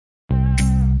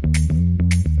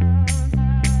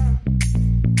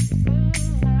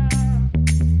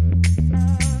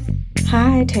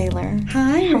Hi, Taylor.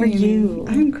 Hi. How are you?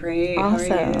 I'm great. Awesome.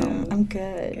 How are you? I'm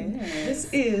good. This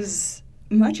is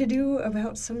Much Ado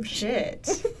About Some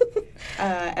Shit.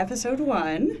 Episode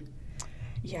 1.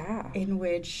 Yeah. In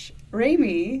which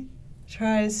Raimi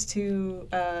tries to...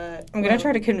 I'm going to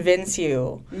try to convince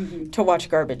you to watch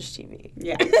garbage TV.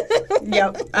 Yeah.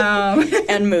 Yep.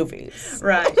 And movies.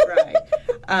 Right.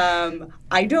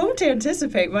 I don't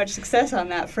anticipate much success on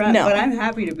that front, but I'm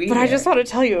happy to be here. But I just want to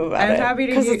tell you about it. I'm happy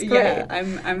to because it's great. Yeah,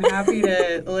 I'm happy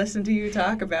to listen to you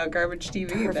talk about garbage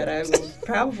TV that I will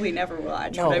probably never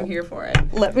watch, but I'm here for it.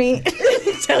 Let me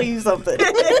tell you something.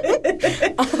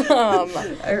 All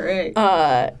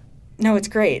right. No, it's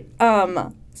great.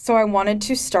 So I wanted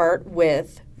to start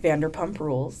with Vanderpump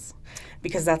Rules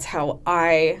because that's how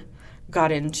I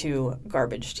got into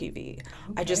garbage TV. Okay.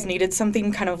 I just needed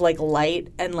something kind of like light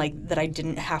and like that I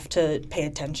didn't have to pay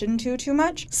attention to too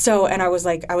much. So, and I was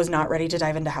like, I was not ready to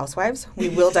dive into Housewives. We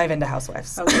will dive into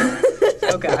Housewives. Okay.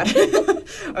 Oh, God.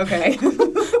 Okay.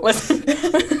 Listen,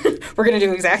 we're going to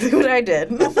do exactly what I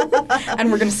did.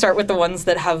 And we're going to start with the ones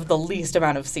that have the least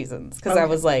amount of seasons. Because I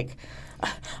was like,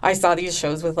 I saw these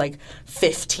shows with like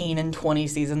 15 and 20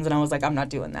 seasons, and I was like, I'm not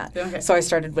doing that. Okay. So I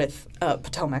started with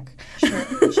Potomac.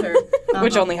 Sure.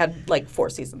 Which only had like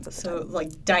 4 seasons at the time. So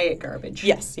like diet garbage.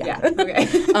 Yes, yeah. Okay.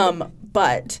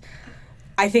 But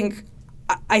I think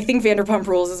Vanderpump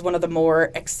Rules is one of the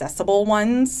more accessible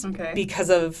ones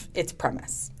because of its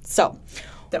premise. So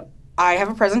I have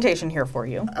a presentation here for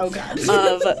you. Oh, God.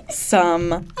 Of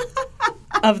some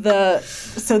of the...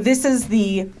 So this is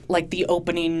the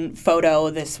opening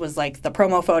photo. This was like the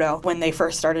promo photo when they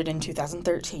first started in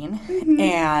 2013. Mm-hmm.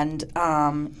 And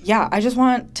I just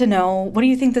want to know, what do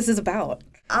you think this is about?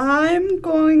 I'm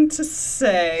going to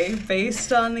say,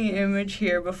 based on the image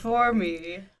here before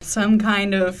me, some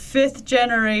kind of 5th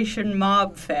generation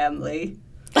mob family.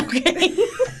 Okay.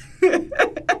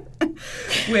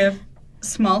 With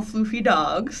small floofy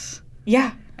dogs.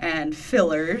 Yeah. And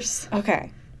fillers.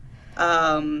 Okay.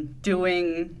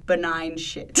 Doing benign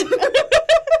shit.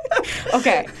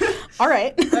 Okay. All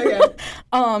right. Okay.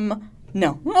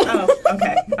 No. Oh,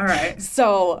 okay. All right.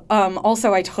 So,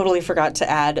 also I totally forgot to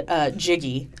add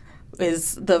Jiggy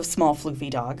is the small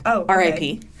floofy dog. Oh, okay.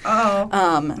 R.I.P. Oh.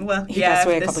 Well, he passed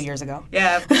away a couple years ago.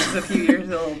 Yeah, this is a few years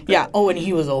old. Yeah. Oh, and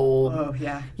he was old. Oh,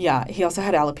 yeah. Yeah. He also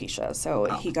had alopecia, so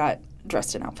he got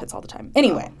dressed in outfits all the time.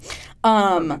 Anyway,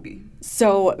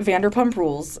 so Vanderpump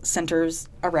Rules centers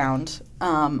around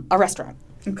a restaurant.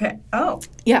 Okay. Oh.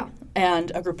 Yeah,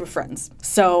 and a group of friends.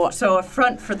 So a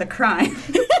front for the crime.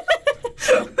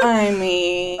 I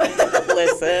mean,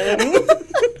 listen.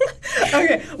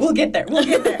 Okay, we'll get there.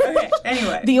 Okay,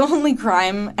 anyway. The only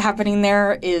crime happening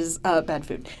there is bad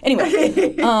food.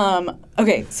 Anyway,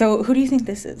 okay, so who do you think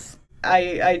this is?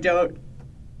 I don't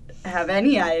have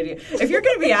any idea. If you're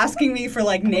going to be asking me for,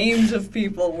 like, names of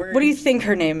people, what do you think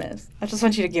her name is? I just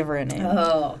want you to give her a name.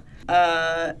 Oh,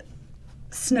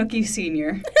 Snooki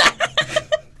Sr.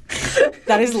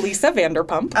 That is Lisa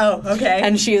Vanderpump. Oh, okay.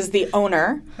 And she is the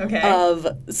owner of...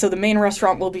 So the main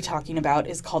restaurant we'll be talking about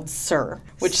is called SUR,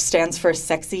 which stands for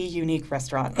Sexy Unique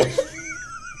Restaurant.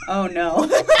 Oh, no.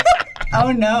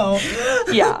 Oh, no.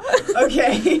 Yeah.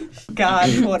 Okay.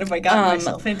 God, what have I gotten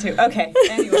myself into? Okay,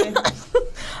 anyway.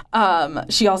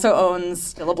 She also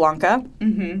owns Villa Blanca.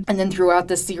 Mm-hmm. And then throughout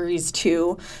the series,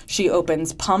 too, she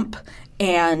opens Pump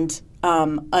and...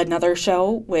 another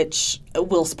show, which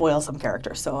will spoil some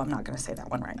characters, so I'm not going to say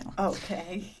that one right now.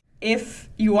 Okay. If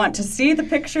you want to see the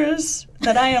pictures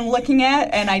that I am looking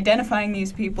at and identifying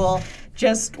these people,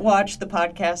 just watch the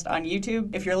podcast on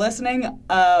YouTube. If you're listening,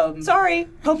 sorry.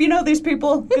 Hope you know these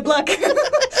people. Good luck.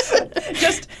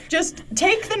 Just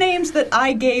take the names that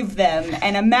I gave them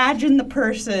and imagine the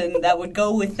person that would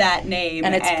go with that name.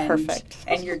 And it's perfect.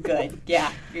 And you're good.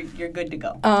 Yeah, you're good to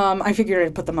go. I figured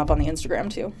I'd put them up on the Instagram,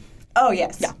 too. Oh,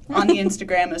 yes. Yeah. On the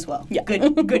Instagram as well. Yeah.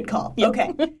 Good call. Yeah.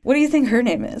 Okay. What do you think her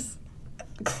name is?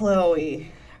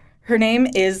 Chloe. Her name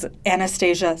is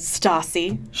Anastasia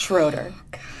Stassi Schroeder.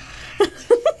 Oh,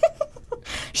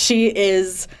 She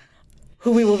is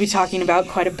who we will be talking about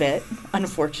quite a bit,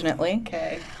 unfortunately.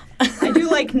 Okay. I do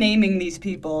like naming these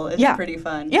people. It's pretty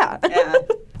fun. Yeah.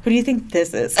 Who do you think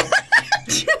this is?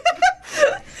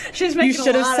 She's making you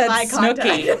should have said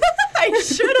Snooki. I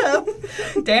should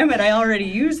have. Damn it, I already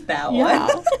used that one.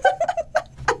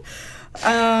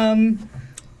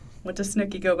 What does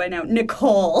Snooki go by now?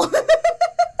 Nicole.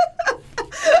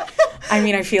 I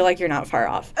mean, I feel like you're not far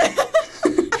off.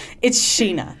 It's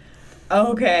Sheena.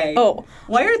 Okay. Oh.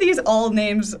 Why are these all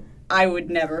names I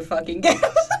would never fucking guess?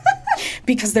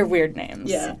 Because they're weird names.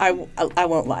 Yeah. I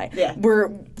won't lie. Yeah. We're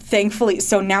Thankfully,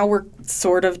 so now we're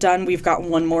sort of done. We've got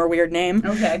one more weird name.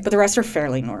 Okay. But the rest are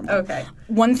fairly normal. Okay.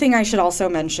 One thing I should also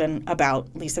mention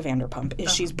about Lisa Vanderpump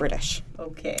is she's British.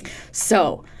 Okay.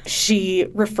 So she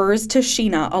refers to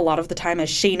Sheena a lot of the time as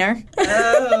Sheener.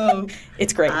 Oh.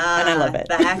 It's great, and I love it.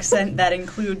 The accent that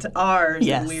includes R's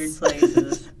in weird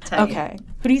places. Tight. Okay.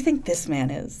 Who do you think this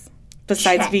man is?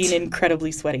 Besides Chet. being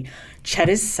incredibly sweaty. Chet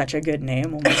is such a good name.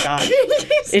 Oh my God.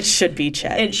 It should be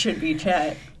Chet. It should be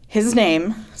Chet. His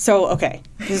name,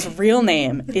 his real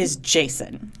name is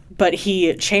Jason, but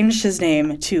he changed his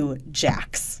name to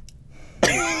Jax.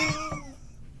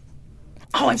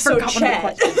 I forgot one of the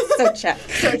questions. So Chet.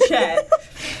 So Chet.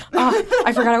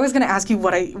 I forgot I was going to ask you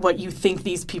what you think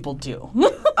these people do.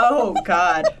 Oh,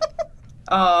 God.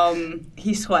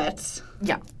 He sweats.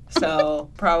 Yeah. So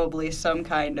probably some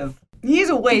kind of... He's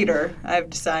a waiter, I've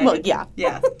decided. Well, yeah.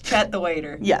 Yeah, Chet the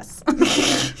waiter. Yes.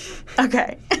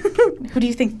 Okay. Who do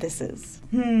you think this is?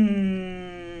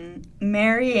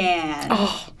 Marianne.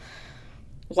 Oh,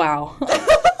 wow.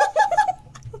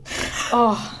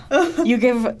 Oh, you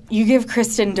give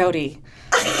Kristen Doty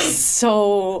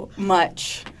so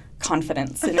much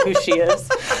confidence in who she is.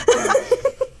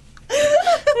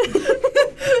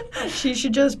 She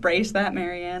should just brace that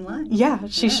Marianne line. Yeah,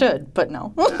 she should, but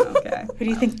no. Oh, okay. Who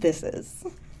do you think this is?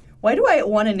 Why do I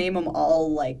want to name them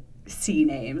all, like, C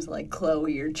names, like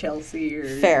Chloe or Chelsea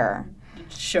or... Fair.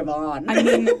 Siobhan. I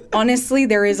mean, honestly,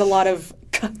 there is a lot of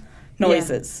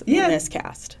noises in this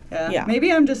cast. Yeah.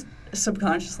 Maybe I'm just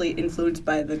subconsciously influenced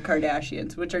by the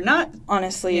Kardashians, which are not...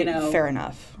 Honestly, fair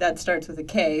enough. That starts with a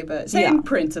K, but same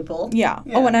principle. Yeah.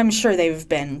 Oh, and I'm sure they've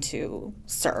been to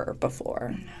Sir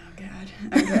before. Oh, God.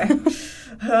 Okay.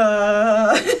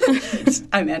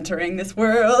 I'm entering this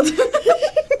world.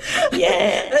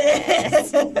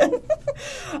 Yes.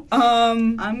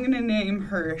 I'm going to name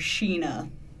her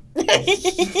Sheena.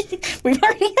 We've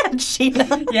already had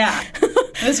Sheena. Yeah.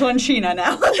 This one's Sheena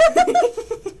now.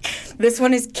 This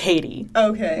one is Katie.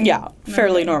 Okay. Yeah,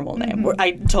 fairly normal name.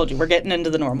 I told you, we're getting into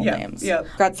the normal names. Yep.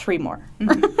 Got 3 more.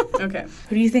 Okay.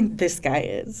 Who do you think this guy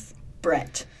is?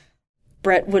 Brett.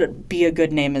 Brett would be a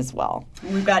good name as well.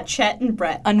 We've got Chet and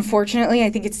Brett. Unfortunately, I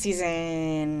think it's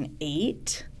season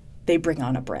 8. They bring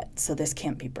on a Brett, so this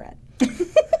can't be Brett.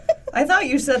 I thought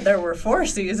you said there were 4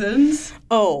 seasons.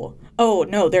 Oh,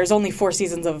 no, there was only 4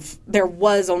 seasons of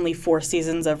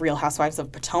Real Housewives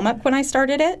of Potomac when I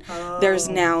started it. Oh. There's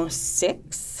now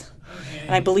 6,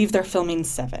 and I believe they're filming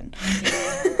 7.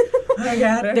 Oh,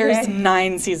 God, okay. There's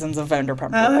 9 seasons of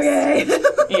Vanderpump Rules. Okay.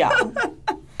 Yeah.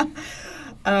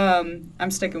 I'm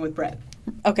sticking with Brett.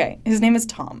 Okay, his name is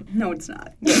Tom. No, it's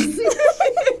not.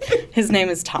 His name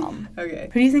is Tom. Okay.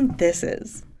 Who do you think this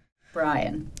is?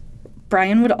 Brian.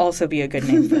 Brian would also be a good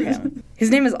name for him.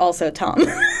 His name is also Tom.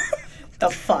 The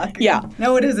fuck? Yeah.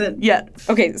 No, it isn't. Yeah.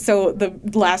 Okay, so the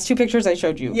last 2 pictures I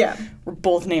showed you were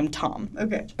both named Tom.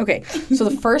 Okay. Okay, so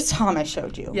the first Tom I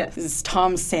showed you is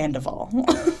Tom Sandoval.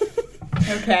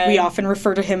 Okay. We often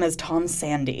refer to him as Tom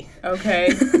Sandy.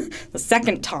 Okay. The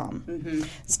second Tom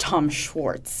is Tom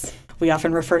Schwartz. We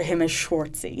often refer to him as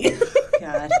Schwartzy.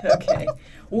 God, okay.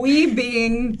 We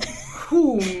being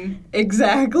whom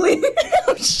exactly?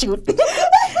 Oh, shoot.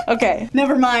 Okay.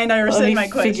 Never mind, I rescind my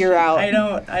question. Figure out. I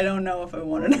don't know if I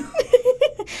want to know.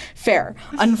 Fair.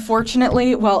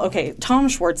 Unfortunately, Tom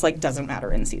Schwartz doesn't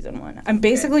matter in season 1. I'm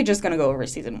basically just going to go over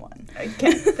season 1.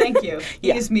 Okay, thank you.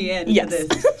 Ease me in to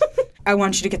this. I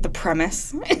want you to get the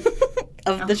premise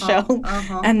of the show,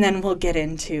 and then we'll get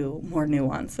into more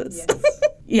nuances. Yes.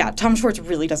 Yeah, Tom Schwartz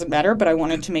really doesn't matter, but I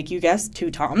wanted to make you guess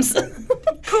 2 Toms.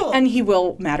 Cool. And he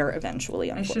will matter eventually,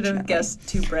 I unfortunately. should have guessed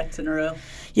 2 Bretts in a row.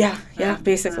 Yeah,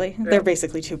 basically. They're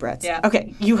basically 2 Bretts. Yeah.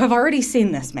 Okay, you have already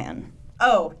seen this man.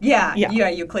 Oh, yeah,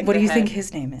 you clicked What do you ahead. think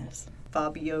his name is?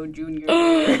 Fabio Jr.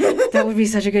 That would be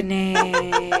such a good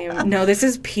name. No, this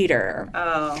is Peter.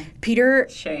 Oh. Peter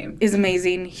Shame. is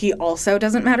amazing. He also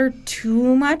doesn't matter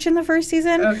too much in the first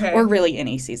season. Okay. Or really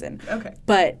any season. Okay.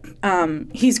 But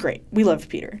he's great. We love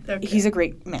Peter. Okay. He's a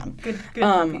great man. Good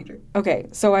for Peter. Okay,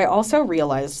 so I also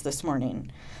realized this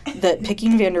morning that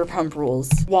picking Vanderpump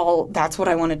Rules, while that's what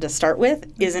I wanted to start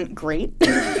with, isn't great.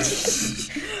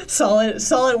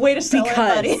 Solid way to sell it,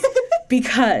 buddy.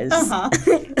 Because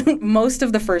most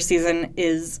of the first season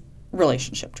is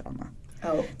relationship drama.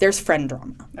 Oh. There's friend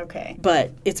drama. Okay.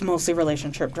 But it's mostly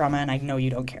relationship drama, and I know you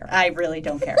don't care. I really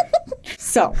don't care.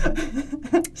 So.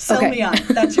 Sell me on.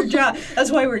 That's your job.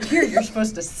 That's why we're here. You're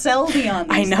supposed to sell me on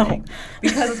this I know. thing.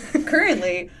 Because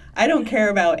currently, I don't care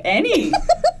about any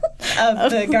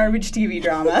of the garbage TV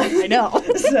drama. I know.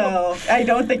 So I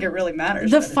don't think it really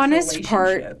matters. The funnest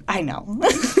part, I know.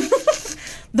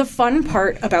 The fun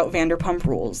part about Vanderpump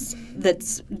Rules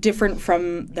that's different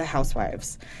from The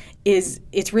Housewives is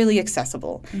it's really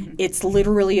accessible. Mm-hmm. It's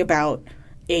literally about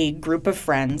a group of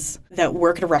friends that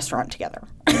work at a restaurant together.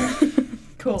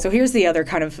 Cool. So here's the other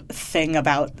kind of thing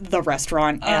about the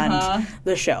restaurant and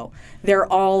the show. They're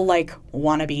all like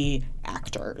wannabe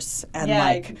actors and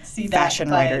like fashion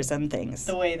writers and things.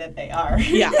 The way that they are.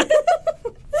 Yeah.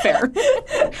 Fair.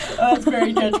 That's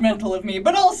very judgmental of me.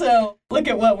 But also, look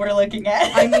at what we're looking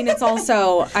at. I mean, it's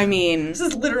also, this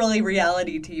is literally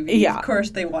reality TV. Yeah. Of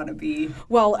course they want to be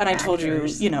Well, and actors. I told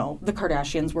you, the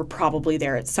Kardashians were probably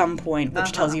there at some point,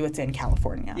 which tells you it's in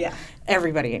California. Yeah.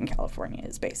 Everybody in California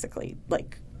is basically,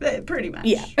 like... Pretty much.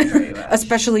 Yeah. Pretty much.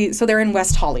 Especially, so they're in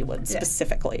West Hollywood,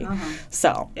 specifically.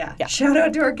 So, yeah. Shout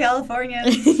out to our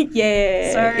Californians.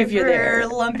 Yay. Sorry if you're for there.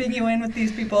 lumping you in with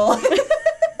these people.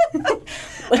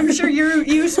 I'm sure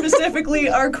you specifically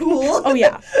are cool. Oh,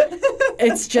 yeah.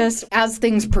 It's just, as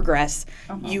things progress,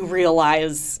 you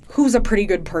realize who's a pretty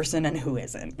good person and who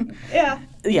isn't. Yeah.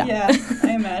 Yeah,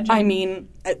 I imagine. I mean,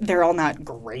 they're all not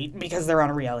great because they're on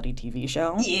a reality TV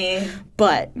show. Yeah.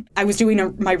 But I was doing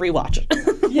my rewatch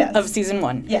of season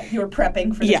 1. Yeah, you were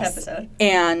prepping for this episode.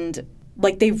 And...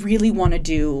 like, they really want to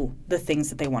do the things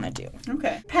that they want to do.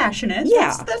 Okay. Passionate.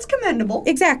 Yeah. That's commendable.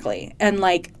 Exactly. And,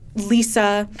 like,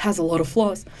 Lisa has a lot of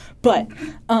flaws. But,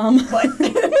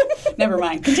 Never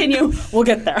mind. Continue. We'll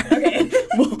get there. Okay.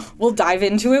 We'll dive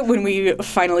into it when we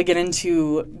finally get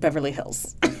into Beverly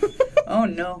Hills. Oh,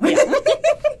 no. Yeah.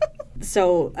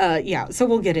 So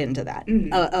we'll get into that,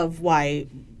 of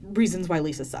reasons why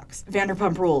Lisa sucks.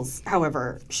 Vanderpump Rules,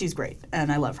 however, she's great,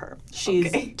 and I love her. She's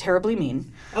terribly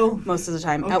mean most of the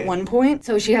time. At one point,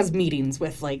 so she has meetings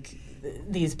with, like,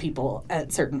 these people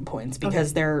at certain points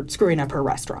because they're screwing up her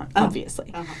restaurant,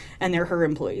 obviously, and they're her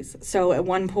employees. So at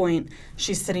one point,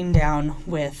 she's sitting down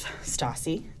with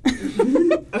Stassi,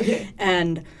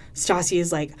 and Stassi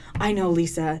is like, I know,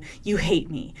 Lisa, you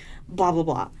hate me, blah, blah,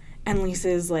 blah. And Lisa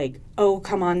is like, oh,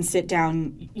 come on, sit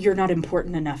down. You're not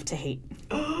important enough to hate.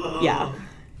 Yeah.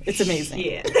 It's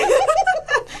amazing.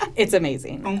 It's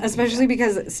amazing. Especially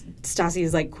because Stassi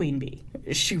is like Queen Bee.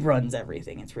 She runs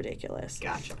everything. It's ridiculous.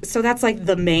 Gotcha. So that's like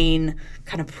the main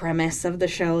kind of premise of the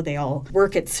show. They all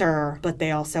work at SUR, but they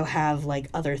also have like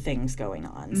other things going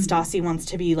on. Stassi wants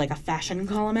to be like a fashion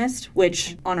columnist,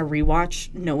 which on a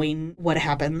rewatch, knowing what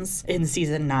happens in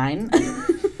season 9...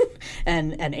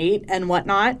 and 8 and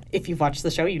whatnot. If you've watched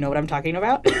the show, you know what I'm talking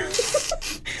about.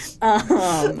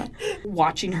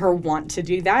 Watching her want to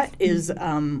do that is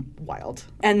wild.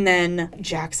 And then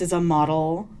Jax is a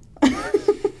model.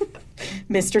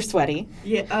 Mr. Sweaty.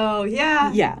 Yeah. Oh,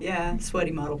 yeah. Yeah. Yeah.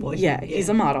 Sweaty model boy. Yeah, he's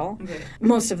a model. Okay.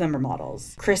 Most of them are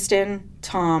models. Kristen,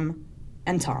 Tom,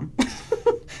 and Tom.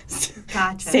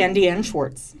 Gotcha. Sandy and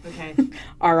Schwartz. Okay.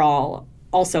 Are all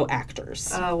also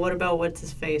actors. What about what's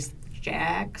his face?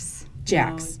 Jax.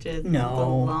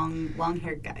 No. The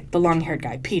long-haired guy. The long-haired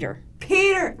guy. Peter.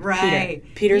 Right.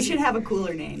 Peter's, he should have a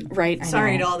cooler name. Right.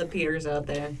 Sorry to all the Peters out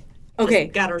there.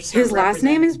 Okay. His last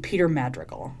name is Peter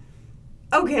Madrigal.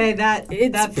 Okay,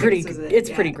 it's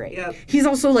pretty great. Yep. He's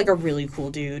also like a really cool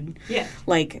dude. Yeah.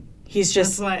 Like he's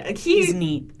just he's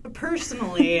neat.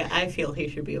 Personally, I feel he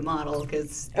should be a model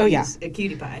because he's a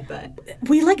cutie pie. But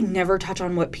we like never touch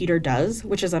on what Peter does,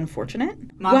 which is unfortunate.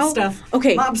 Mob stuff.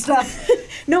 Okay. Mob stuff.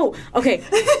 No. Okay.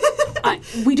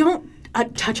 We don't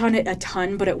touch on it a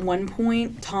ton, but at one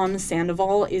point, Tom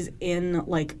Sandoval is in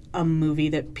like a movie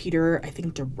that Peter, I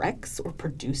think, directs or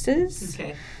produces.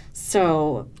 Okay.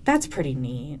 So that's pretty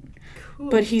neat. Cool.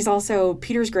 But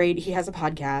Peter's great. He has a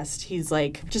podcast. He's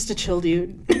like just a chill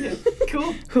dude.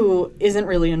 Cool. Who isn't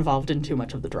really involved in too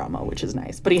much of the drama, which is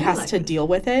nice. But he has to deal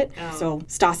with it. Oh. So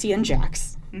Stassi and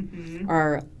Jax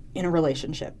are in a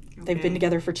relationship. Okay. They've been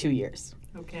together for 2 years.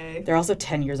 Okay. They're also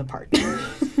 10 years apart.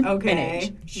 Okay. In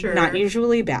age. Sure. Not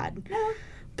usually bad. No.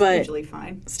 But usually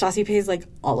fine. Stassi pays like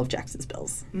all of Jax's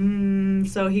bills.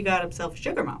 So he got himself a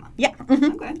sugar mama. Yeah.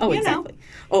 Okay. Oh, exactly.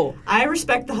 Oh, I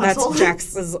respect the hustle. That's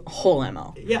Jax's whole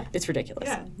MO. Yeah. It's ridiculous.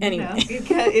 Yeah. Anyway.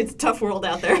 It's a tough world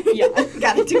out there. Yeah.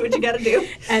 Gotta do what you gotta do.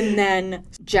 And then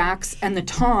Jax and the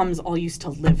Toms all used to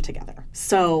live together.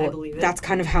 So that's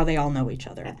kind of how they all know each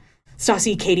other. Yeah.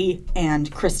 Stassi, Katie,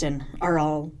 and Kristen are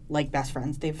all like best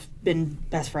friends. They've been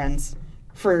best friends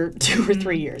for 2 or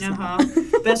 3 years now.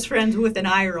 Best friends with an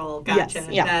eye roll. Gotcha. Yes,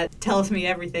 yeah. That tells me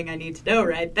everything I need to know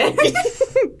right there.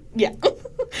 Yeah.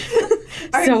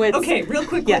 Right, so okay, real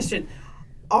quick question.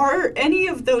 Are any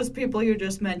of those people you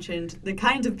just mentioned the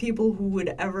kinds of people who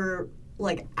would ever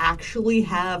like actually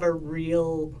have a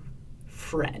real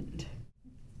friend?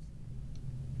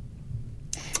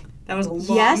 That was a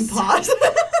long Yes. pause.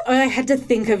 I had to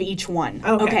think of each one.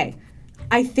 Okay.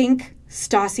 I think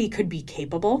Stassi could be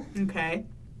capable. Okay.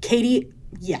 Katie,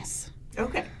 yes.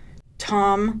 Okay.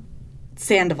 Tom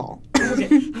Sandoval. Okay.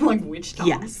 I'm like, which Tom?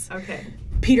 Yes. Okay.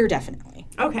 Peter, definitely.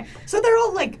 Okay. So they're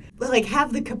all like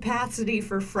have the capacity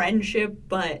for friendship,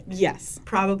 but Yes.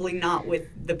 probably not with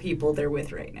the people they're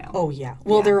with right now. Oh, yeah.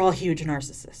 Well, Yeah. they're all huge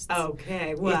narcissists.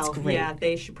 Okay. Well, great. yeah,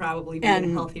 they should probably be in a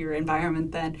healthier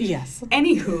environment then. Yes.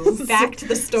 Anywho, back to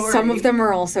the story. Some of them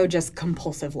are also just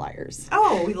compulsive liars.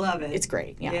 Oh, we love it. It's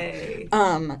great, yeah. Yay.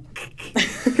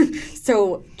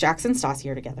 So Jax and Stassi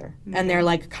are together, and they're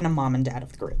like kind of mom and dad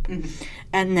of the group. Mm-hmm.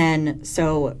 And then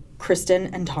so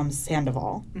Kristen and Tom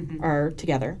Sandoval are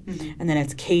together, and then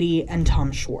it's Katie and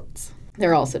Tom Schwartz.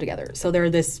 They're also together. So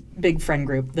they're this big friend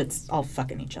group that's all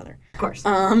fucking each other. Of course.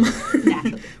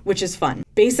 Naturally. Which is fun.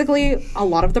 Basically, a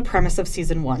lot of the premise of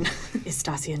season 1 is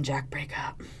Stassi and Jack break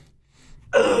up.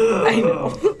 I know.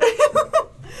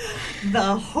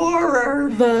 The horror.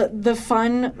 The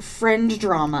fun friend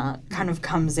drama kind of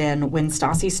comes in when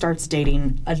Stassi starts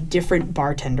dating a different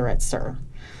bartender at Sir.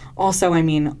 Also, I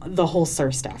mean, the whole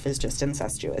Sir staff is just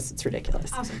incestuous. It's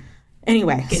ridiculous. Awesome.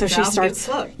 Anyway, Get so she job, starts.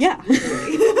 get fucked. Yeah.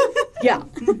 Yeah.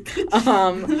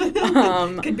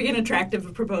 Could be an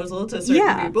attractive proposal to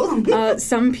certain people.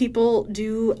 Some people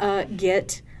do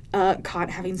get caught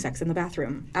having sex in the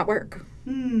bathroom at work.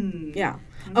 Yeah.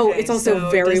 Oh, it's also so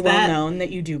very does well that- known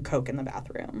that you do coke in the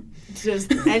bathroom. Does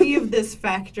any of this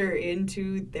factor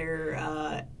into their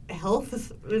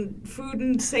health, food,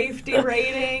 and safety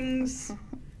ratings?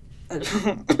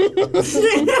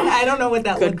 I don't know what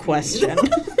that Good looks question.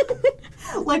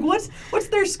 Like, what's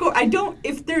their score?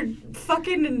 If they're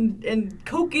fucking and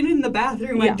coking in the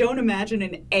bathroom, Yeah. I don't imagine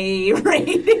an A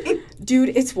rating. Dude,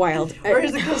 it's wild. Or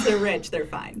is it because they're rich, they're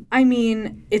fine? I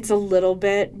mean, it's a little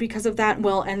bit because of that.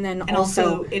 Well, and then And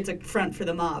also, it's a front for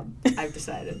the mob, I've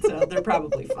decided, so they're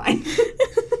probably fine.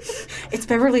 it's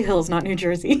Beverly Hills, not New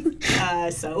Jersey.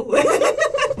 So?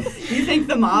 You think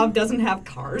the mob doesn't have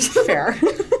cars? Fair.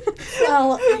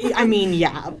 Well, I mean,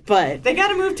 yeah, but They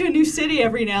gotta move to a new city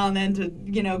every now and then to,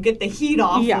 get the heat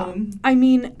off yeah. them. I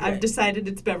mean, I've decided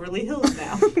it's Beverly Hills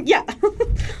now. yeah.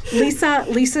 Lisa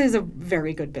is a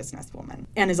very good businesswoman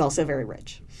and is also very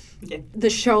rich. Yeah. The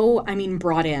show, I mean,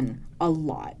 brought in a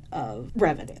lot of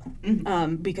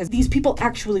revenue because these people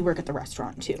actually work at the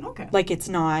restaurant too. Okay. Like, it's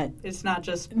not. It's not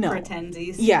just No.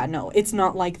 pretensies. Yeah, no, it's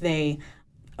not like they.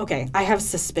 Okay, I have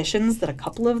suspicions that a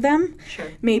couple of them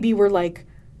Sure. maybe were like,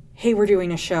 hey, we're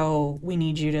doing a show. We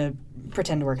need you to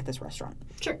pretend to work at this restaurant.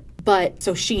 Sure. But,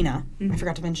 so Sheena, I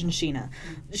forgot to mention Sheena.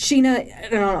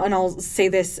 Sheena, and I'll say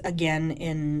this again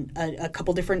in a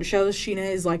couple different shows,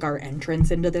 Sheena is like our entrance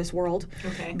into this world.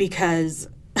 Okay. Because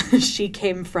she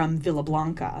came from Villa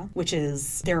Blanca, which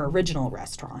is their original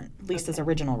restaurant, Lisa's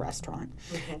original restaurant.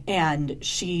 Okay. And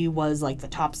she was like the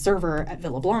top server at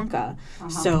Villa Blanca.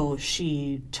 So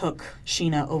she took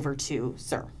Sheena over to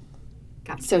Sir.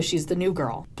 Gotcha. So she's the new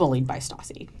girl, bullied by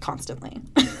Stassi constantly.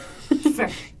 Fair.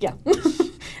 Yeah.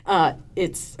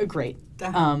 It's great,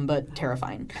 but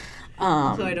terrifying. So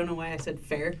I don't know why I said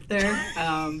fair there,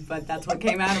 but that's what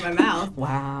came out of my mouth.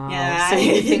 Wow. Yeah. So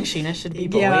you think Sheena should be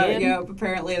bullied? Yeah,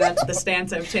 apparently that's the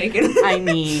stance I've taken. I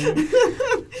mean,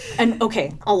 and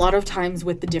okay, a lot of times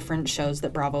with the different shows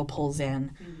that Bravo pulls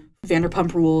in,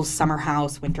 Vanderpump Rules, Summer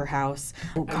House, Winter House.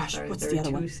 Oh gosh, Sorry, what's there the are other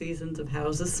 2 one? seasons of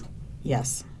houses.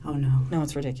 Yes. Oh no. No,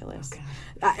 it's ridiculous. Okay.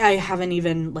 I haven't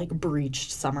even like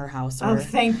breached Summer House. Or, Oh,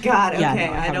 thank God. Yeah, Okay,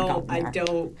 no, I I haven't don't. gotten I there.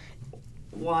 don't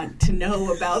want to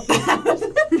know about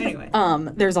that. Anyway.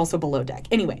 There's also Below Deck.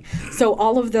 Anyway, so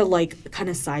all of the like kind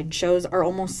of side shows are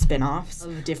almost spin-offs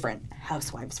of different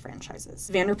Housewives franchises.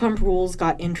 Vanderpump Rules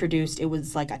got introduced. It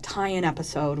was like a tie-in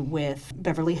episode with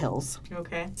Beverly Hills.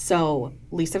 Okay. So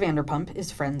Lisa Vanderpump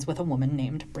is friends with a woman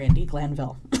named Brandy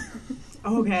Glanville.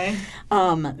 Okay.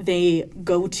 They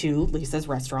go to Lisa's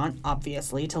restaurant,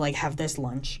 obviously, to like have this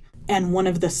lunch. And one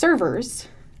of the servers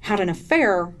had an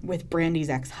affair with Brandy's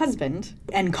ex-husband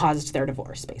and caused their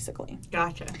divorce, basically.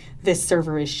 Gotcha. This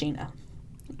server is Sheena.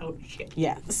 Oh shit.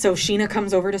 Yeah. So Sheena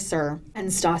comes over to Sir, and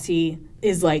Stassi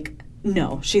is like,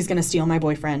 no, she's going to steal my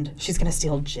boyfriend. She's going to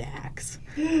steal Jax.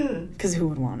 Because who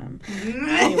would want him?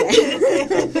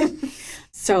 Anyway.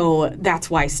 So that's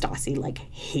why Stassi, like,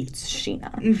 hates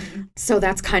Sheena. So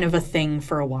that's kind of a thing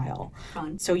for a while.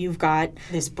 Fun. So you've got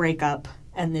this breakup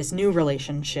and this new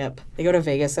relationship. They go to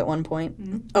Vegas at one point.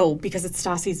 Oh, because it's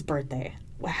Stassi's birthday.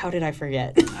 How did I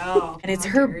forget? Oh. And it's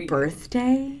how her dare you.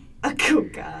 birthday. Oh,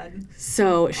 God.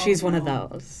 So she's one of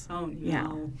those. Oh, no.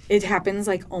 Yeah. It happens,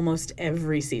 like, almost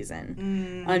every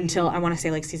season until, I want to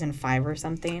say, like, season 5 or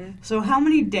something. So how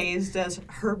many days does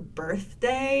her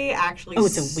birthday actually... Oh,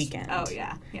 it's a weekend. Oh,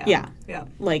 yeah. Yeah. Yeah.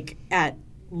 Like, at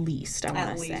least, I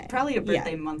want to say. Probably a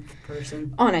birthday month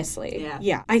person. Honestly.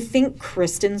 Yeah. I think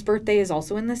Kristen's birthday is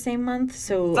also in the same month,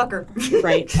 so... Fuck her.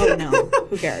 Right. Oh, no.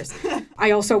 Who cares?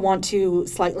 I also want to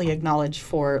slightly acknowledge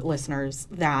for listeners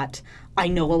that I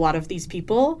know a lot of these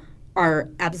people are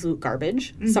absolute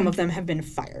garbage. Mm-hmm. Some of them have been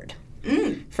fired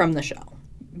from the show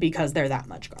because they're that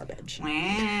much garbage.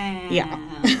 Wow. Yeah.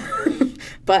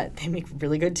 But they make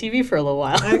really good TV for a little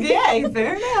while. Okay,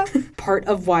 fair enough. Part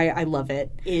of why I love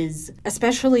it is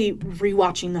especially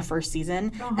rewatching the first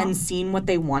season and seeing what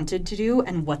they wanted to do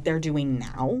and what they're doing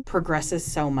now progresses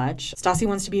so much. Stassi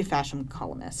wants to be a fashion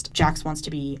columnist. Jax wants to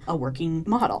be a working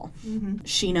model. Mm-hmm.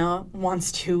 Sheena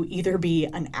wants to either be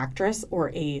an actress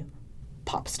or a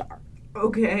pop star.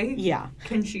 Okay. Yeah.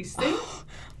 Can she sing?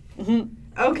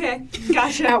 Okay,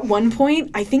 gotcha. At one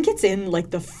point, I think it's in,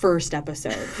 like, the first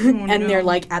episode, they're,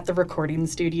 like, at the recording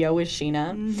studio with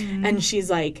Sheena, and she's,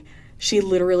 like, she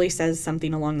literally says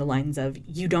something along the lines of,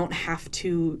 you don't have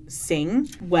to sing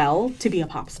well to be a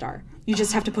pop star. You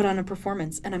just have to put on a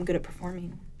performance, and I'm good at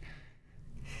performing.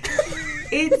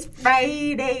 It's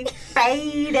Friday.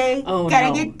 Oh,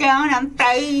 Gotta get down on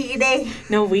Friday.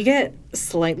 No, we get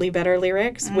slightly better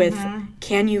lyrics with,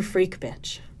 can you freak,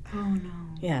 bitch? Oh, no.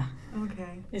 Yeah.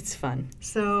 Okay. It's fun.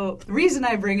 So, the reason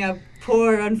I bring up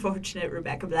poor, unfortunate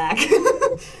Rebecca Black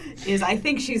is I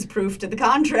think she's proof to the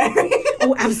contrary.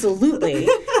 Oh, absolutely.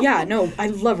 Yeah, no, I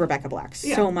love Rebecca Black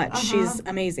so much. She's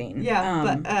amazing.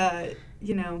 Yeah, but,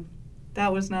 you know,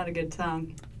 that was not a good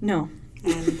song. No.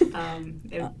 And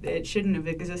it shouldn't have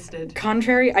existed.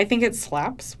 Contrary, I think it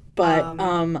slaps, but...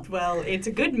 well, it's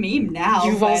a good meme now.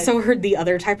 You've also heard the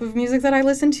other type of music that I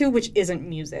listen to, which isn't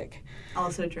music.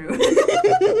 Also true.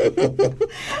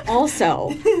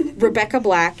 Also, Rebecca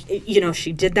Black, you know,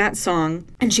 she did that song,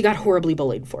 and she got horribly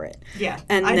bullied for it. Yeah,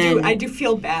 and I do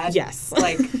feel bad. Yes.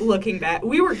 Like, looking back.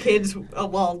 We were kids,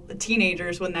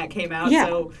 teenagers when that came out,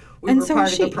 so... We were so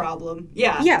part of the problem.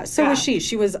 Yeah. Yeah, so was she.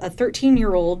 She was a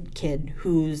 13-year-old kid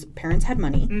whose parents had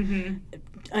money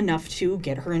enough to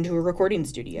get her into a recording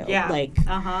studio. Yeah. Like,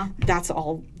 that's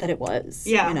all that it was.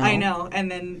 Yeah, you know? I know. And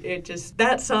then it just,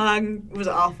 that song was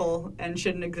awful and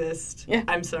shouldn't exist. Yeah.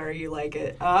 I'm sorry you like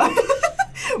it.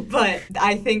 But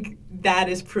I think that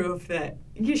is proof that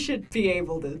you should be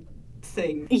able to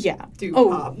sing. Yeah. Do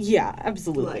pop. Yeah,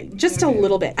 absolutely. Like, just a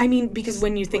little bit. I mean, because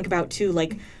when you think about, too,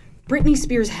 like, Britney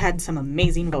Spears had some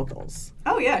amazing vocals.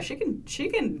 Oh, yeah, she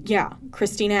can. Yeah,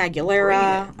 Christina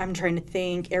Aguilera, I'm trying to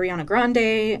think, Ariana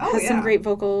Grande has some great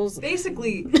vocals.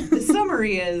 Basically, the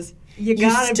summary is you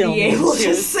gotta be able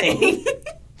to sing.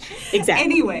 Exactly.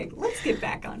 Anyway, let's get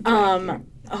back on track.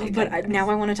 But now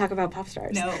I want to talk about pop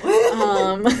stars.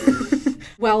 No.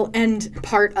 Well, and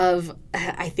part of,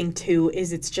 I think, too,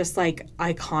 is it's just, like,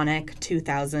 iconic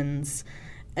 2000s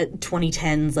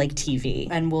 2010s like TV,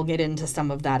 and we'll get into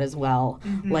some of that as well,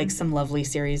 like some lovely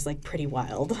series like Pretty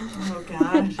Wild. Oh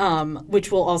gosh.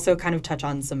 Which will also kind of touch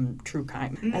on some true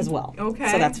crime as well.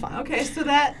 Okay. So that's fun. Okay, so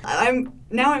that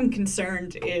I'm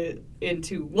concerned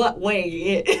into what way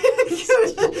it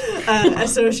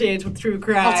associates with true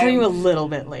crime. I'll tell you a little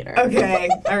bit later. Okay.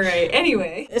 All right.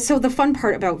 Anyway. So the fun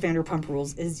part about Vanderpump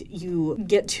Rules is you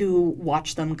get to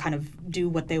watch them kind of do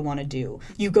what they want to do.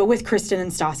 You go with Kristen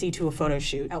and Stassi to a photo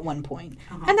shoot at one point,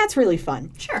 and that's really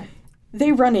fun. Sure.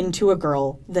 They run into a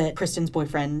girl that Kristen's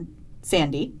boyfriend,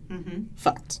 Sandy,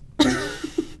 fucked.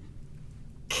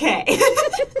 Okay.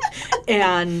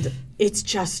 And it's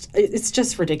just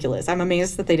ridiculous. I'm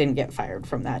amazed that they didn't get fired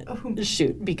from that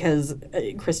shoot because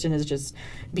Kristen is just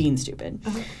being stupid.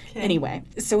 Okay. Anyway,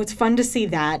 so it's fun to see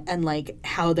that and like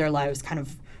how their lives kind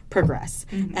of progress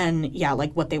and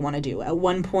like what they want to do. At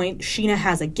one point, Sheena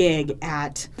has a gig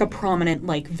at a prominent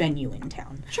like venue in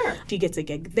town. Sure. She gets a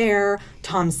gig there.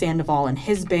 Tom Sandoval and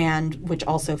his band, which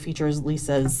also features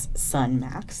Lisa's son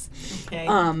Max. Okay.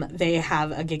 They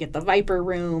have a gig at the Viper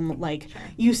Room. Like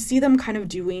you see them kind of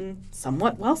doing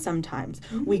somewhat well sometimes.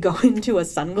 We go into a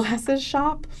sunglasses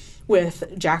shop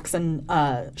with Jackson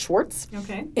Schwartz.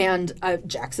 Okay. And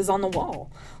Jax is on the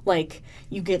wall. Like,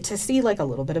 you get to see, like, a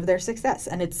little bit of their success.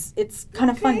 And it's kind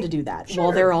of fun to do that. Sure.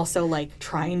 While they're also, like,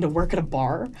 trying to work at a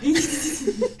bar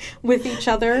with each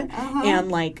other.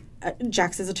 And, like,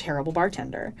 Jax is a terrible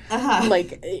bartender.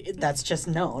 Like, that's just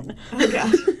known. Oh,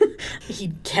 gosh.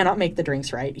 He cannot make the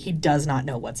drinks right. He does not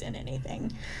know what's in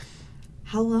anything.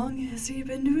 How long has he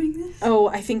been doing this? Oh,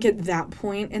 I think at that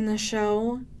point in the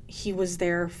show, he was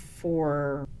there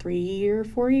for 3 or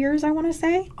 4 years, I want to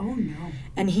say. Oh, no.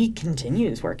 And he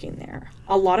continues working there.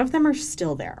 A lot of them are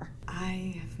still there.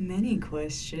 I have many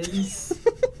questions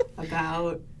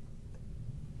about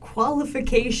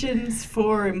qualifications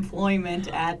for employment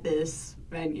at this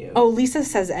venue. Oh, Lisa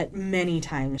says it many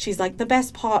times. She's like, the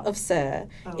best part of Sir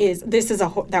is,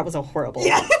 that was a horrible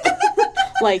Yeah.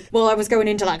 Like, well, I was going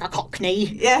into like a Cockney.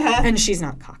 Yeah. And she's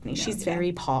not Cockney. No, she's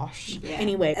very posh. Yeah.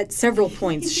 Anyway, at several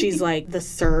points, she's like, the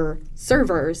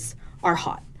servers are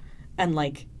hot. And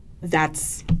like,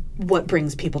 that's what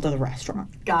brings people to the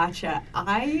restaurant. Gotcha.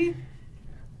 I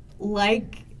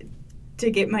like to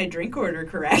get my drink order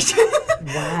correct.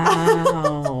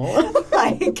 Wow.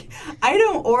 Like, I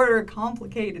don't order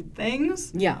complicated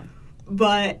things. Yeah.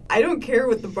 But I don't care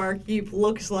what the barkeep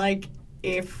looks like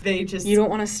if they just... You don't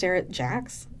want to stare at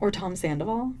Jax or Tom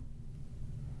Sandoval?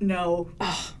 No.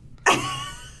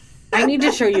 I need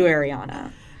to show you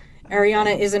Ariana.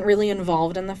 Ariana isn't really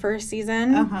involved in the first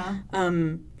season. Uh-huh.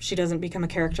 She doesn't become a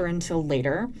character until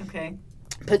later. Okay.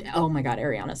 But, oh my God,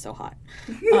 Ariana's so hot.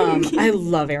 I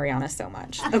love Ariana so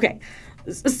much. Okay,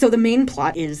 so the main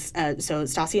plot is, so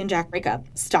Stassi and Jack break up.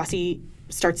 Stassi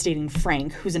starts dating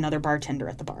Frank, who's another bartender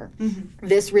at the bar. Mm-hmm.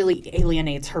 This really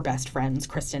alienates her best friends,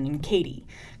 Kristen and Katie,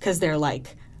 because they're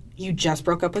like, you just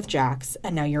broke up with Jax,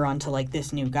 and now you're on to, like,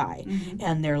 this new guy. Mm-hmm.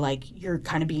 And they're like, you're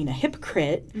kind of being a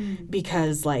hypocrite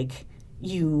because, like,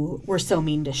 you were so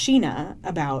mean to Sheena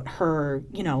about her,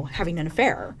 you know, having an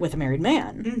affair with a married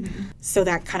man. Mm-hmm. So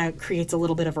that kind of creates a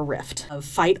little bit of a rift. A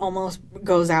fight almost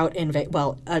goes out in Vegas.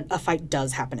 Well, a fight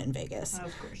does happen in Vegas.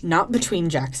 Of course. Not between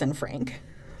Jax and Frank,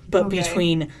 but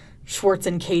between Schwartz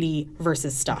and Katie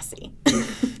versus Stassi.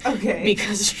 Okay.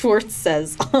 Because Schwartz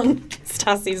says on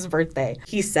Stassi's birthday,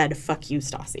 he said, "Fuck you,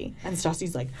 Stassi." And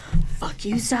Stassi's like, "Fuck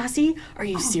you, Stassi? Are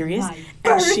you serious?"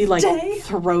 And she, like,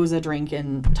 throws a drink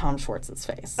in Tom Schwartz's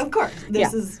face. Of course.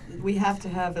 We have to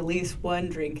have at least one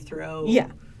drink throw. Yeah.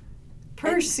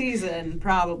 Per season,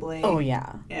 probably. Oh,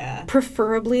 yeah. Yeah.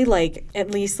 Preferably, like,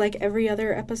 at least, like, every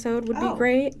other episode would be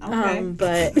great. Okay.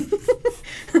 But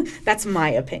that's my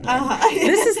opinion. Uh-huh.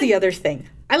 This is the other thing.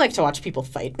 I like to watch people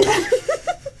fight.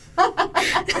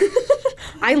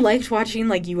 I liked watching,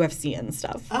 like, UFC and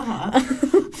stuff. Uh-huh.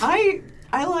 I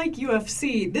like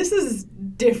UFC. This is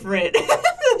different.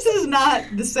 This is not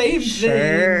the same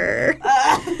thing.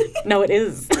 No, it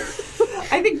is.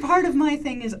 I think part of my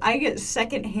thing is I get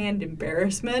secondhand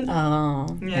embarrassment.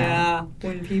 Oh. Yeah,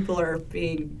 when people are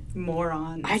being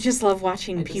morons. I just love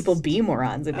watching people be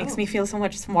morons. It makes me feel so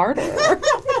much smarter.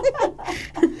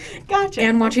 Gotcha.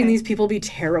 And watching these people be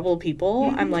terrible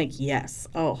people, I'm like, yes.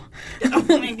 Oh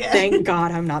my God. Thank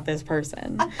God I'm not this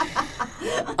person.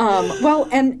 Well,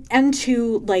 and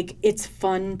to, like, it's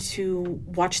fun to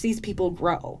watch these people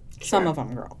grow. Sure. Some of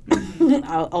them grow.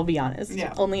 I'll be honest.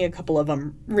 Yeah. Only a couple of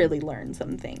them really learn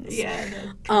some things. Yeah.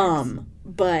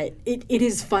 But it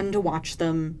is fun to watch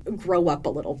them grow up a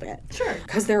little bit. Sure.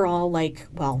 Because they're all, like,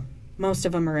 well, most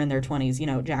of them are in their 20s. You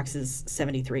know, Jax is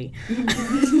 73.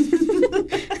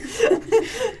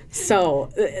 So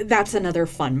that's another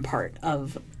fun part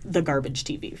of the garbage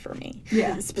TV for me.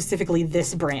 Yeah. Specifically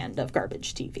this brand of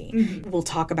garbage TV. Mm-hmm. We'll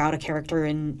talk about a character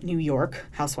in New York,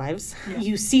 Housewives. Yeah.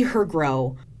 You see her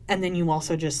grow, and then you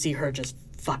also just see her just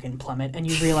fucking plummet, and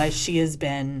you realize she has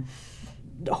been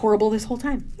horrible this whole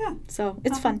time. Yeah. So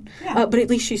it's fun. Yeah. But at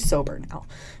least she's sober now.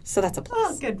 So that's a plus.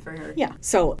 Well, good for her. Yeah.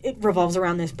 So it revolves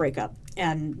around this breakup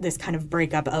and this kind of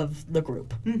breakup of the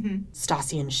group. Mm-hmm.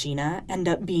 Stassi and Sheena end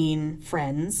up being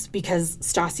friends because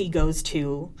Stassi goes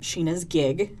to Sheena's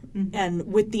gig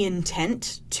and with the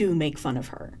intent to make fun of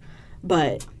her.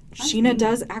 But Sheena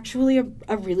does actually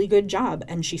a really good job,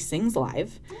 and she sings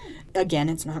live. Again,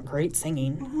 it's not great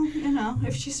singing. Well, you know,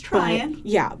 if she's trying.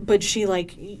 But she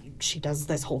does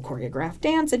this whole choreographed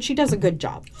dance, and she does a good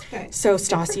job. Okay. So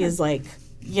Stassi is like,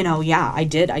 you know, yeah, I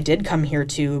did come here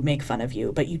to make fun of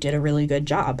you, but you did a really good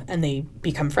job. And they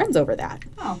become friends over that.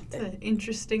 Oh, it's an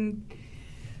interesting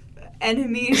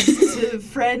enemies to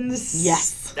friends.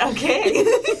 Yes. Okay.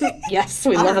 Yes,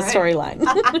 we love a storyline.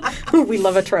 We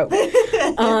love a trope.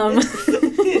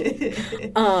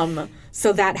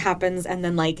 So that happens, and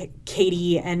then, like,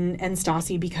 Katie and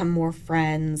Stassi become more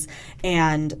friends,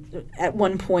 and at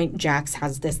one point Jax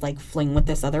has this, like, fling with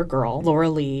this other girl, Laura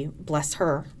Lee, bless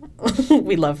her.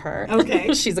 We love her.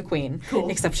 Okay. She's a queen. Cool.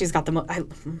 Except she's got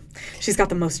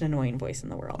the most annoying voice in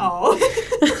the world. Oh.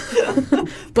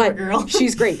 But girl.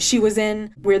 She's great. She was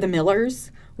in We're the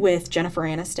Millers with Jennifer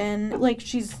Aniston. Like,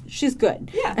 she's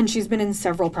good. Yeah. And she's been in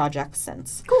several projects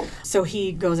since. Cool. So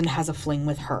he goes and has a fling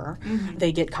with her. Mm-hmm.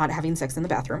 They get caught having sex in the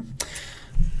bathroom.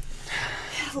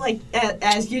 Like,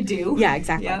 as you do. Yeah,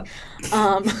 exactly. Yep.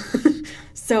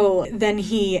 So then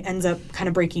he ends up kind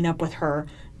of breaking up with her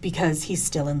because he's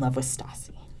still in love with Stassi.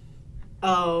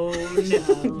 Oh,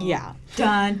 no. Yeah.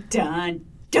 Dun, dun,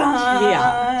 dun.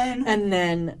 Yeah. And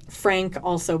then Frank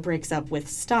also breaks up with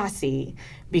Stassi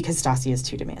because Stassi is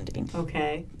too demanding.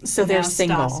 Okay. So they're now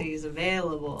single. Stassi's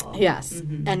available. Yes.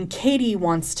 Mm-hmm. And Katie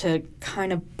wants to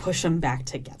kind of push them back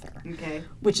together. Okay.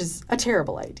 Which is a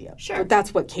terrible idea. Sure. But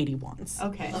that's what Katie wants.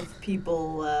 Okay. Of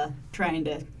people trying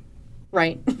to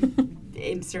Right.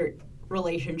 insert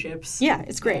relationships. Yeah,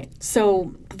 it's great.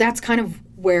 So that's kind of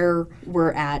where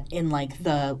we're at in like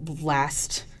the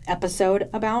last episode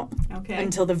about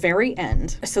until the very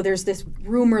end. So there's this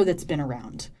rumor that's been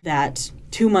around that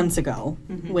 2 months ago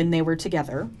when they were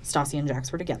together, Stassi and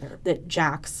Jax were together, that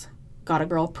Jax got a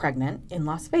girl pregnant in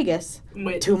Las Vegas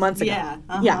 2 months ago. Yeah.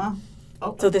 Uh-huh. Yeah.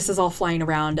 Oh. So this is all flying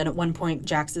around, and at one point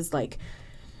Jax is like,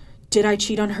 did I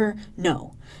cheat on her?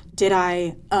 No. Did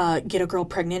I get a girl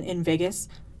pregnant in Vegas?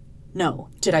 No.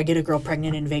 Did I get a girl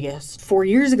pregnant in Vegas 4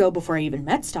 years ago before I even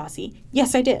met Stassi?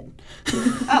 Yes, I did.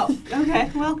 Oh,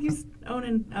 okay. Well, he's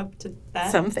owning up to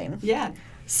that. Something. Yeah.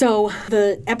 So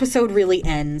the episode really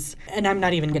ends, and I'm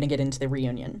not even going to get into the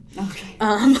reunion. Okay.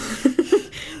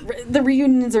 The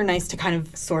reunions are nice to kind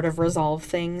of sort of resolve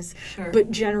things. Sure. But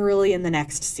generally in the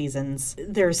next seasons,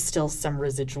 there's still some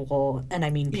residual. And I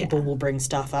mean, people will bring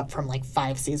stuff up from like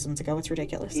 5 seasons ago. It's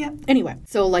ridiculous. Yeah. Anyway,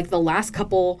 so like the last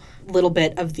little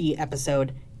bit of the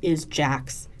episode is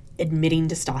Jax admitting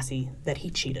to Stassi that he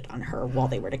cheated on her while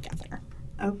they were together.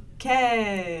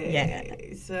 Okay.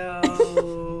 Yeah.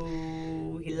 So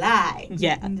he lied.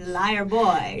 Yeah. Liar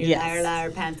boy. Yes. Liar, liar,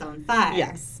 pants on fire.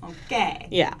 Yes. Okay.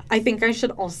 Yeah. I think I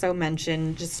should also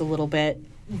mention just a little bit.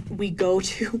 We go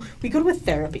to a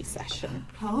therapy session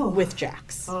with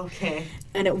Jax. Okay.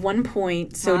 And at one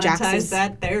point, so Jax is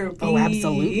that therapy. Oh,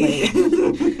 absolutely.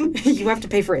 You have to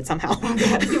pay for it somehow.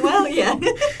 Well, yeah.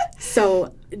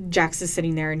 So Jax is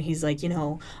sitting there and he's like,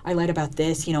 I lied about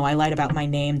this, I lied about my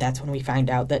name. That's when we find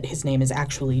out that his name is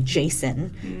actually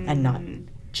Jason and not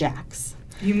Jax.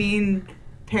 You mean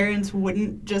parents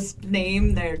wouldn't just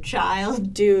name their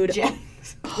child Dude. Jax?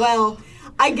 Well,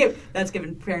 that's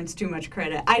giving parents too much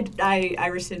credit. I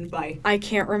rescind my... I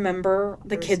can't remember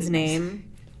the kid's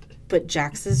name, but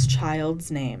Jax's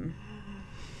child's name,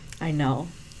 I know,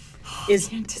 is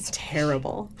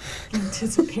terrible.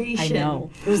 Anticipation. I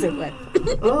know. Who's it with?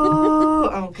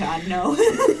 Oh, God, no.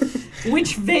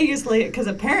 Which Vegas lady? Because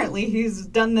apparently he's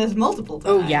done this multiple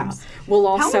times. Oh, yeah. Well,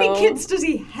 also... How many kids does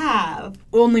he have?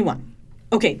 Only one.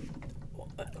 Okay.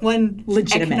 One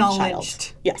legitimate acknowledged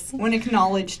child. Yes. One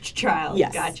acknowledged child.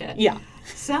 Yes. Gotcha. Yeah.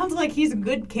 Sounds like he's a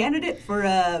good candidate for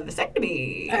a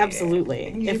vasectomy.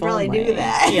 Absolutely. You should probably do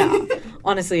that. Yeah.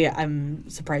 Honestly, I'm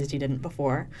surprised he didn't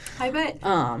before. I bet.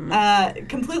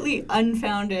 Completely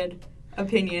unfounded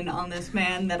opinion on this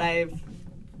man that I've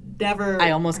never I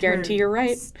almost guarantee you're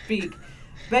right. Speak.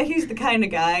 Bet he's the kind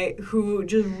of guy who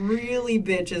just really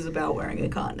bitches about wearing a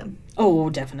condom. Oh,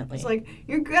 definitely. It's like,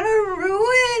 you're gonna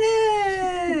ruin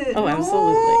it! Oh,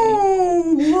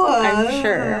 absolutely. Oh, I'm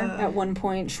sure at one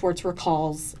point Schwartz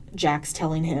recalls Jax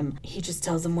telling him, he just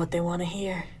tells them what they want to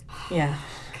hear. Yeah.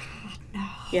 God, no.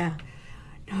 Yeah.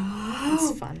 No.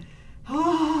 It's fun.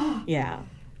 Oh. Yeah.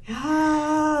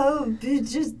 Oh,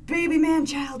 it's just baby man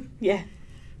child. Yeah.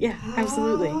 Yeah,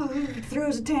 absolutely. Oh,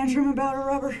 throws a tantrum about a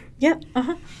rubber. Yep.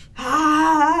 Uh-huh.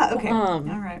 Ah, okay. All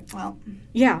right. Well.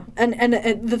 Yeah, and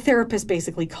the therapist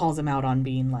basically calls him out on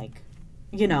being like,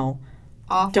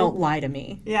 awful. Don't lie to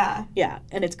me. Yeah. Yeah,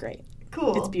 and it's great.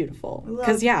 Cool. It's beautiful.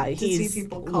 Because, he's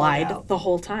lied out. the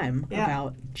whole time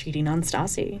about cheating on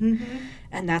Stassi. Mm-hmm.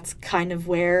 And that's kind of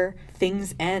where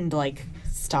things end. Like,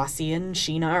 Stassi and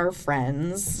Sheena are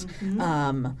friends.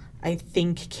 Mm-hmm. I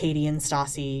think Katie and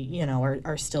Stassi,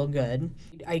 are still good.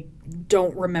 I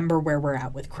don't remember where we're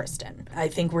at with Kristen. I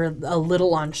think we're a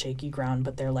little on shaky ground,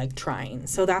 but they're, trying.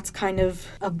 So that's kind of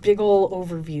a big ol'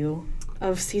 overview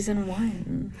of season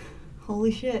 1.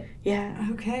 Holy shit. Yeah.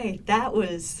 Okay, that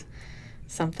was...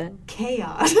 something.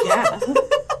 Chaos. Yeah.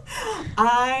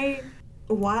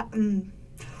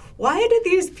 Why did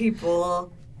these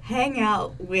people hang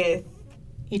out with...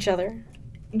 each other?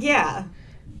 Yeah.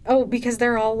 Oh, because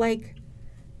they're all,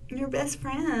 your best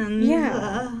friends.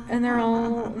 Yeah, and they're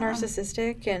all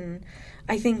narcissistic, and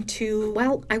I think, too,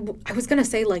 I was going to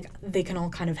say, they can all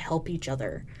kind of help each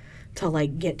other to,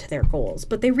 get to their goals,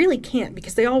 but they really can't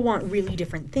because they all want really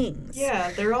different things. Yeah,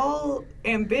 they're all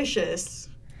ambitious,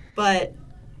 but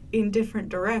in different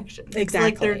directions. Exactly. It's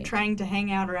like they're trying to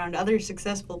hang out around other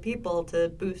successful people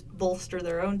to bolster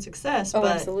their own success. Oh,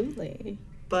 absolutely.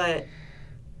 But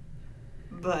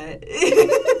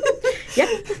Yeah.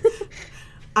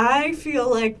 I feel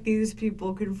like these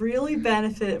people could really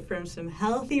benefit from some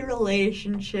healthy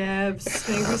relationships,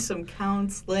 maybe some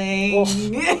counseling.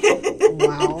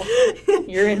 Wow.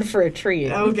 You're in for a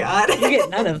treat. Oh, God. You get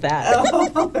none of that.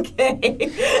 Oh, okay.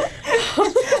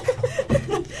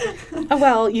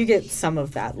 Well, you get some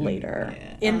of that later,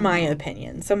 in my Uh-huh.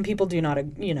 opinion. Some people do not,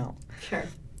 Sure.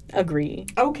 agree.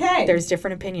 Okay. There's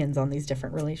different opinions on these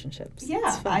different relationships. Yeah,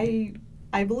 It's fun.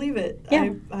 I believe it.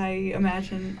 Yeah. I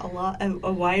imagine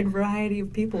a wide variety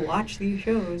of people watch these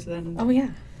shows and Oh, yeah.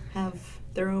 have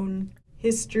their own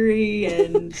history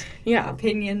and Yeah.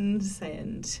 opinions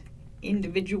and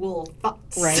individual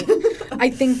thoughts. Right. I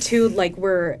think, too, like,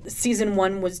 season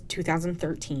 1 was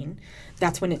 2013.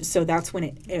 That's when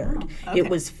it aired. Oh, okay. It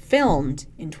was filmed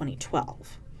in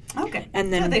 2012. Okay.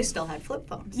 And then so they still had flip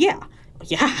phones. Yeah.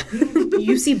 Yeah.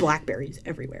 You see Blackberries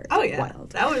everywhere. Oh It's yeah.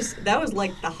 wild. That was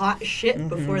like the hot shit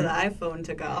before the iPhone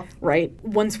took off. Right.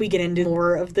 Once we get into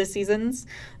more of the seasons,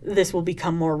 this will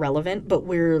become more relevant, but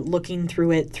we're looking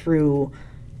through it through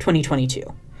 2022.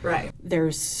 Right.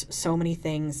 There's so many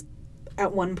things.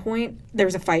 At one point,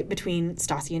 there's a fight between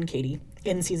Stassi and Katie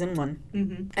in season 1.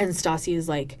 Mm-hmm. And Stassi is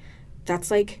like,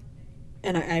 that's like,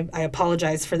 and I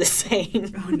apologize for this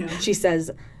saying. Oh no. She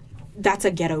says, that's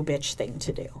a ghetto bitch thing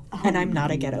to do. And I'm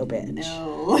not a ghetto bitch.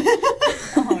 No.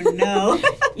 Oh no.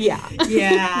 Yeah.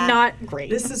 Yeah. Not great.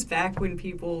 This is back when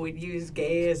people would use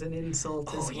gay as an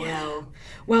insult as well.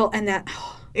 Well, and that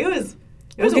It was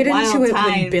we'll a get wild into it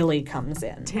time when Billy comes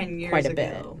in. 10 years quite a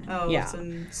ago. bit. Oh, Yeah.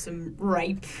 some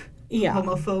ripe Yeah.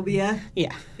 homophobia.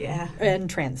 Yeah. Yeah. And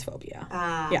transphobia.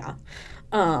 Yeah.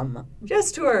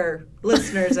 Just to our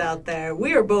listeners out there,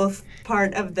 we are both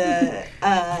part of the...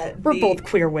 We're both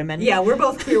queer women. Yeah, we're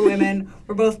both queer women.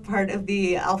 We're both part of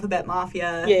the alphabet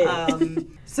mafia. Yeah.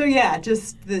 So yeah,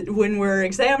 just when we're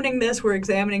examining this, we're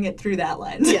examining it through that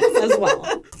lens. Yes, as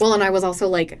well. Well, and I was also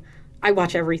like, I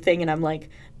watch everything and I'm like,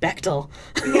 Bechdel,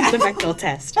 the Bechdel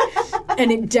test.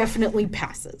 And it definitely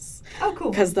passes. Oh,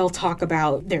 cool. Because they'll talk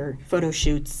about their photo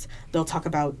shoots, they'll talk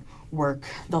about work,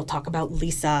 they'll talk about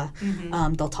Lisa,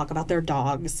 they'll talk about their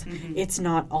dogs. It's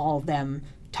not all them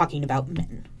talking about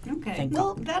men. Okay. Thank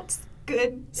Well, God. that's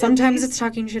good. Sometimes it's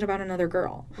talking shit about another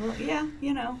girl. Well, yeah,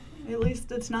 at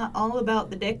least it's not all about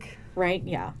the dick. Right?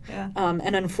 Yeah. Yeah.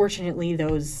 And unfortunately,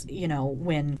 those,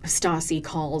 when Stassi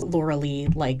calls Laura Lee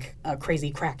like a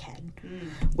crazy crackhead,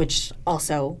 which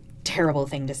also terrible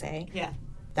thing to say. Yeah.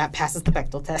 That passes the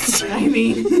Bechdel test. I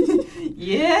mean,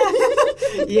 yeah,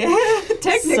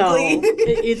 technically. So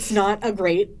it's not a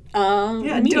great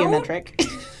media metric.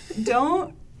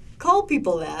 Don't call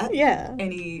people that. Yeah.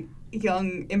 Any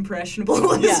young, impressionable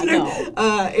listener.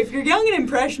 no. If you're young and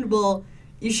impressionable,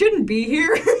 you shouldn't be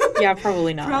here. Yeah,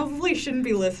 probably not. Probably shouldn't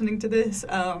be listening to this.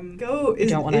 You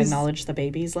don't want to acknowledge the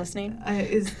babies listening?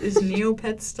 Is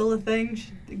Neopets still a thing?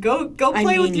 Go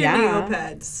play with your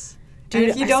Neopets. Dude,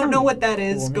 and if you I don't saw know what that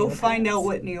is, cool go find Neopets. out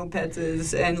what Neopets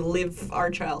is and live our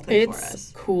childhood for us.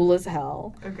 It's cool as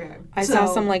hell. Okay. I saw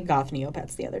some like goth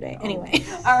Neopets the other day. Anyway.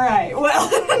 All right.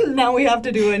 Well, now we have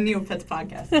to do a Neopets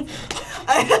podcast.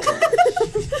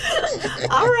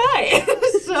 All right.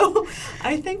 So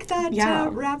I think that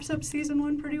wraps up season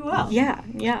 1 pretty well.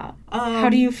 Yeah. How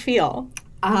do you feel?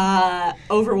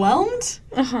 Overwhelmed.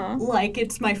 Uh-huh. Like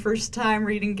it's my first time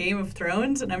reading Game of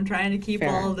Thrones and I'm trying to keep Fair.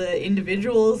 all the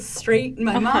individuals straight in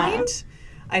my mind.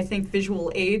 I think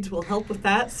visual aids will help with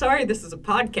that. Sorry, this is a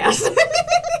podcast.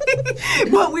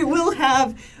 But we will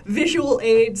have visual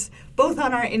aids both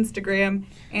on our Instagram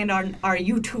and on our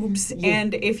YouTubes. Yeah.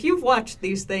 And if you've watched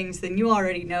these things, then you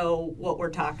already know what we're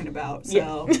talking about.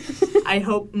 So I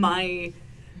hope my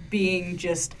being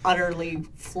just utterly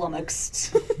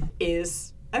flummoxed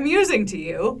is amusing to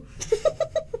you.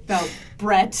 About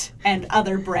Brett and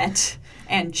other Brett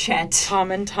and Chet.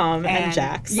 Tom and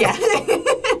Jax. Yeah.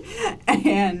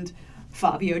 And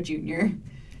Fabio Jr.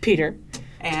 Peter.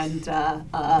 And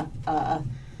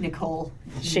Nicole.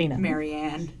 Shayna.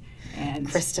 Marianne. And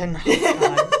Kristen.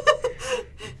 Oh,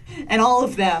 God. and all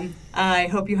of them. I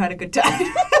hope you had a good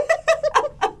time.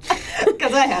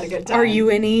 Because I had a good time. Are you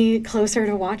any closer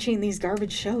to watching these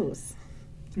garbage shows?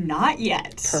 Not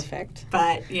yet. Perfect.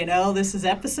 But, this is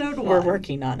episode 1. We're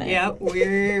working on it. Yeah,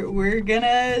 we're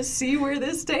gonna see where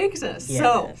this takes us. Yes.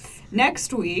 So,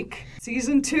 next week,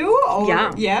 season 2? Or,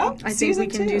 Yeah. Yeah? I think we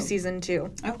can do season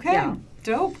 2. Okay. Yeah.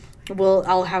 Dope.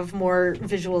 I'll have more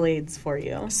visual aids for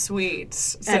you. Sweet.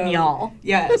 So, And y'all.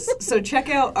 Yes. So check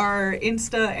out our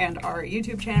Insta and our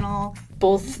YouTube channel.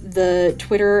 Both the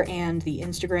Twitter and the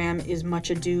Instagram is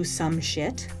Much Ado Some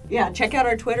Shit. Yeah, check out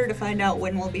our Twitter to find out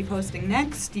when we'll be posting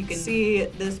next. You can see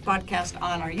this podcast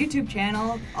on our YouTube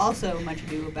channel. Also, Much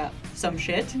Ado About Some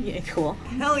Shit. Yeah, cool.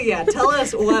 Hell yeah. Tell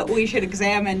us what we should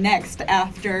examine next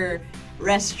after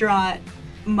restaurant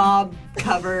mob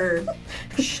cover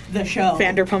the show.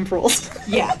 Vanderpump Rules.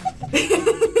 Yeah.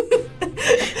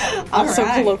 Also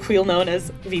right. colloquial known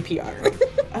as VPR.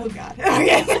 Oh, God.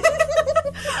 Okay.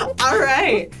 All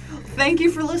right. Thank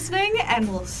you for listening, and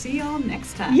we'll see y'all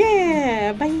next time.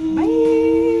 Yeah, bye.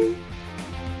 Bye.